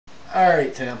All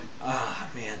right, Tim. Ah,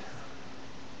 man.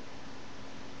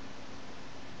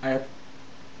 I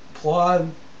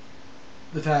applaud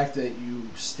the fact that you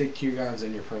stick to your guns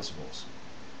and your principles.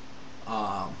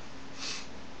 Um,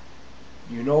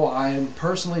 I am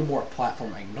personally more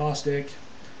platform agnostic.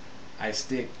 I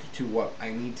stick to what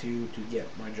I need to get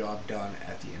my job done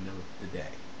at the end of the day.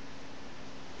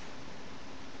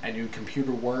 I do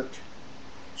computer work,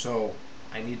 so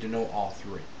I need to know all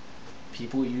three.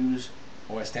 People use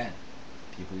OS 10.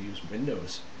 People use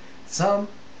Windows. Some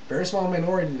very small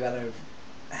minority that I've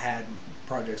had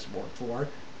projects work for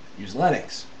use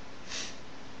Linux.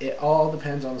 It all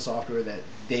depends on the software that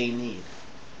they need.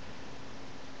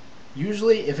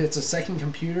 Usually, if it's a second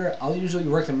computer, I'll usually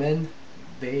recommend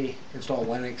they install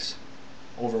Linux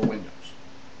over Windows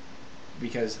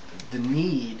because the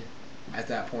need at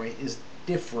that point is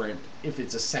different if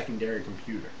it's a secondary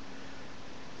computer.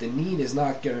 The need is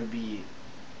not going to be,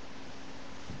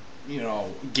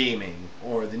 gaming,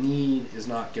 or the need is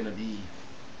not going to be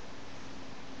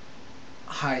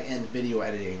high-end video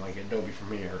editing like Adobe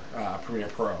Premiere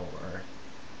Pro, or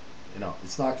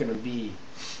it's not going to be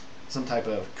some type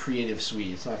of creative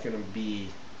suite. It's not going to be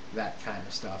that kind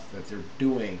of stuff that they're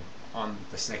doing on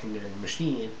the secondary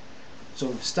machine.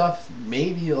 So stuff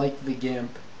maybe like the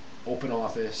GIMP,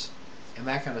 OpenOffice, and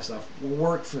that kind of stuff will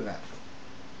work for them.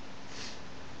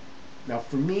 Now,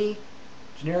 for me,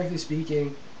 generically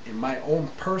speaking, in my own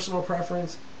personal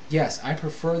preference, yes, I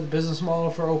prefer the business model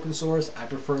for open source. I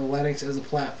prefer Linux as a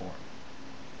platform.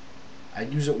 I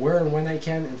use it where and when I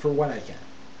can and for what I can.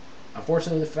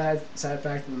 Unfortunately, the sad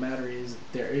fact of the matter is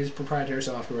there is proprietary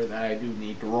software that I do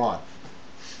need to run.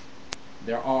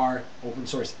 There are open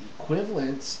source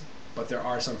equivalents, but there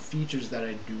are some features that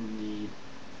I do need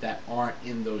that aren't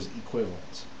in those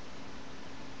equivalents.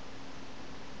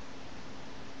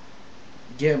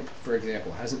 GIMP, for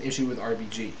example, has an issue with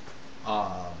RBG.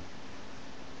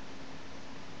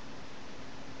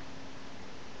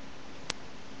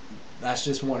 That's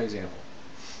just one example.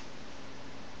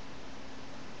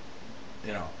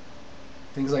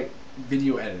 Things like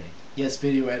video editing. Yes,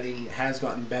 video editing has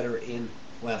gotten better in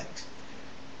Linux.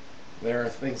 There are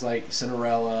things like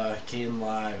Cinderella,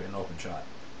 Kdenlive, and OpenShot.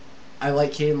 I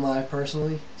like Kdenlive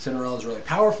personally. Cinderella is really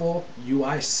powerful.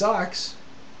 UI sucks.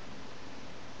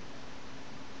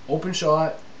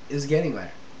 OpenShot is getting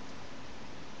there.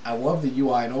 I love the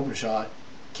UI in OpenShot.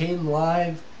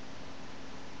 Kdenlive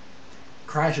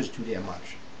crashes too damn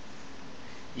much.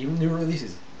 Even new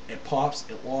releases, it pops,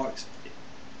 it locks, it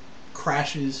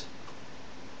crashes.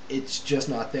 It's just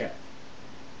not there.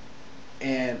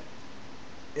 And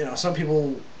some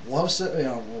people love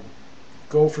will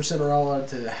go for Cinderella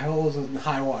to hell and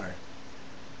high water.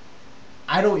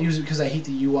 I don't use it because I hate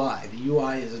the UI. The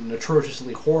UI is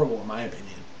atrociously horrible in my opinion.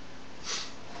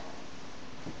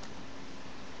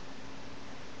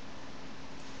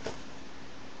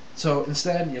 So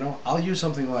instead, I'll use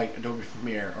something like Adobe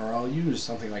Premiere, or I'll use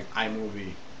something like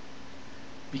iMovie,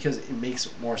 because it makes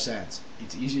more sense.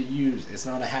 It's easy to use. It's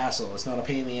not a hassle. It's not a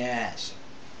pain in the ass.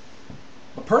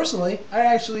 But personally, I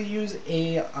actually use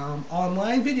a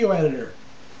online video editor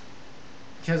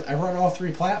because I run all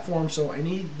three platforms, so I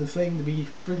need the thing to be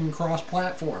freaking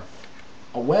cross-platform.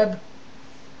 A web-based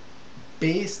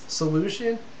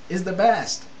solution is the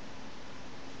best.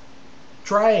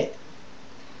 Try it.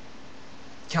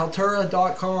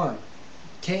 Kaltura.com.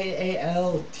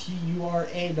 Kaltura.com.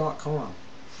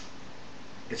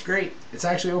 It's great. It's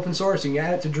actually open source. You can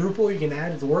add it to Drupal, you can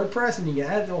add it to WordPress, and you can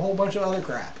add it to a whole bunch of other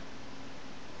crap.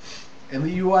 And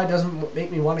the UI doesn't make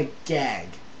me want to gag.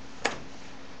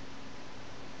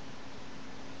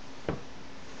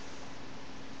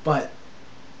 But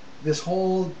this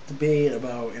whole debate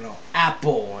about,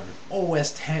 Apple and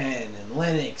OS 10 and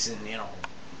Linux and,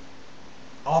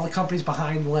 all the companies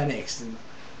behind Linux and,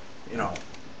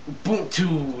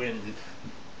 Ubuntu, and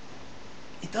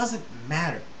it doesn't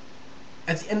matter.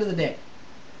 At the end of the day,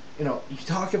 you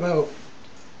talk about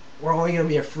we're only going to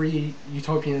be a free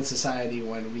utopian society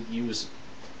when we use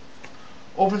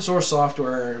open source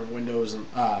software in Windows and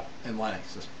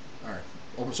Linux, or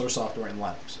open source software in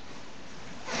Linux.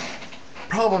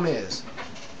 Problem is,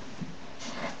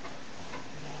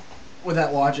 with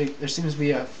that logic, there seems to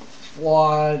be a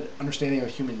flawed understanding of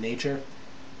human nature.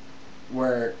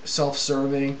 We're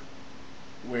self-serving.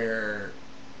 We're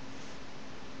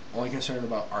only concerned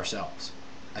about ourselves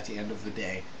at the end of the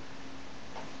day.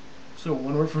 So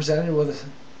when we're presented with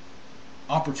an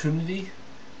opportunity,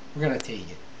 we're going to take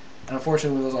it. And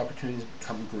unfortunately, with those opportunities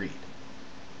come greed.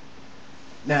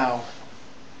 Now,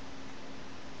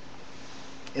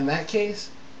 in that case,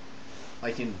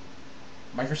 like in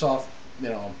Microsoft,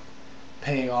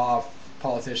 paying off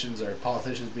politicians or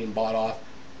politicians being bought off,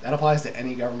 that applies to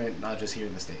any government, not just here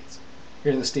in the States.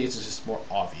 Here in the States, it's just more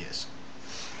obvious.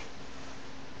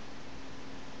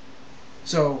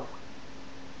 So,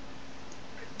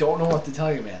 don't know what to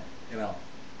tell you, man. You know,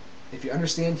 if you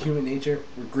understand human nature,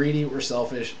 we're greedy, we're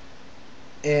selfish,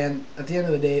 and at the end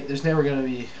of the day, there's never going to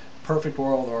be a perfect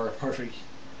world or a perfect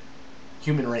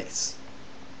human race,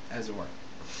 as it were,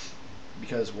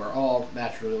 because we're all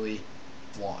naturally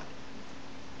flawed.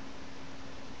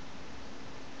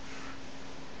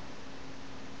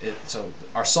 So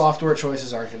our software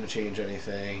choices aren't going to change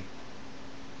anything,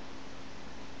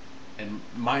 and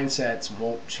mindsets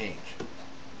won't change.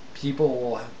 People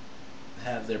will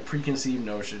have their preconceived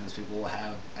notions. People will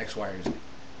have X, Y, or Z.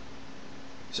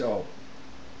 So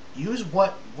use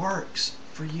what works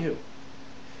for you.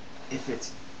 If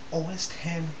it's OS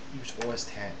 10, use OS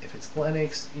 10. If it's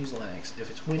Linux, use Linux.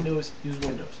 If it's Windows, use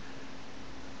Windows.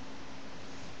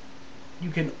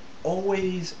 You can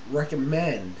always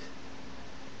recommend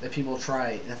that people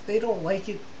try it. And if they don't like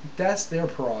it, that's their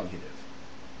prerogative.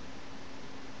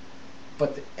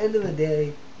 But the end of the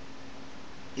day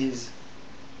is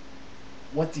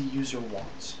what the user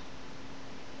wants.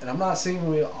 And I'm not saying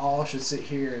we all should sit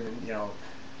here and, you know,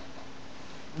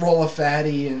 roll a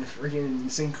fatty and freaking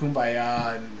sing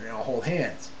Kumbaya and, you know, hold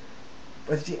hands.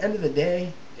 But at the end of the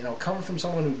day, you know, coming from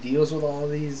someone who deals with all of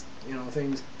these, you know,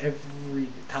 things every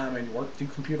time I do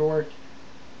computer work,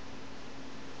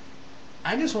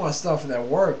 I just want stuff that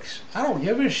works. I don't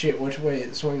give a shit which way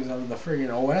it swings on the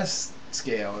friggin' OS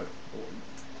scale.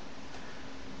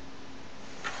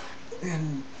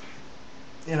 And,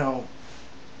 you know,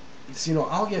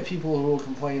 I'll get people who will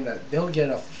complain that they'll get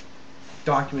a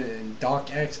document in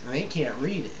DocX and they can't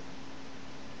read it.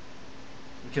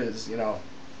 Because, you know,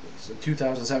 it's a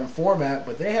 2007 format,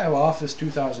 but they have Office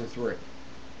 2003.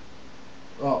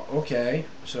 Oh, okay.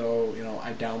 So, you know,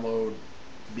 I download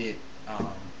the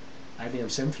IBM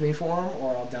Symphony for them,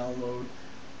 or I'll download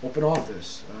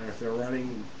OpenOffice. If they're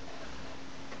running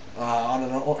on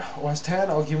an OS 10,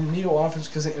 I'll give them NeoOffice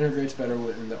because it integrates better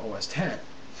within the OS 10.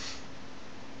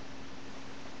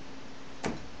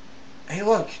 Hey,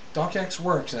 look, DocX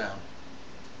works now.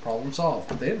 Problem solved.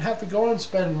 But they didn't have to go and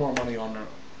spend more money on their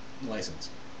license.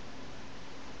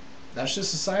 That's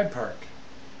just a side perk.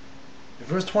 If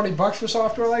it was $20 for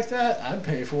software like that, I'd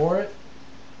pay for it.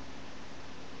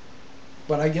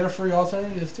 But I get a free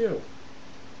alternative too.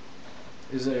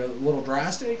 Is it a little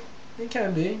drastic? It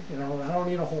can be. You know, I don't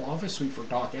need a whole Office suite for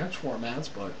DocX formats,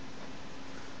 but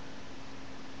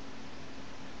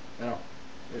you know,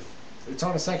 if it's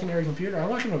on a secondary computer, I'm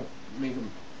not going to make them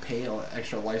pay an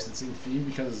extra licensing fee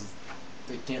because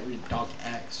they can't read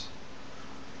DocX.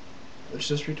 It's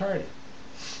just retarded.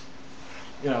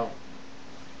 You know,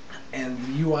 and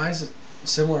the UI is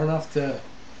similar enough to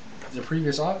the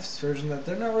previous Office version that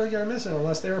they're not really going to miss it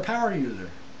unless they're a power user.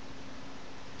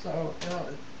 So, you know,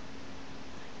 it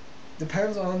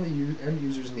depends on the end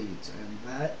user's needs, and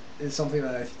that is something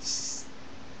that I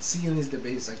see in these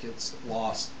debates that gets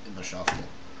lost in the shuffle.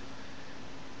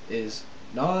 Is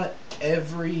not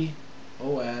every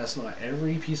OS, not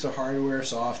every piece of hardware,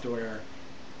 software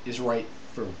is right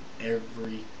for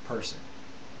every person.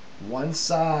 One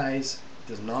size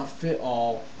does not fit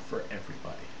all for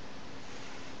everybody.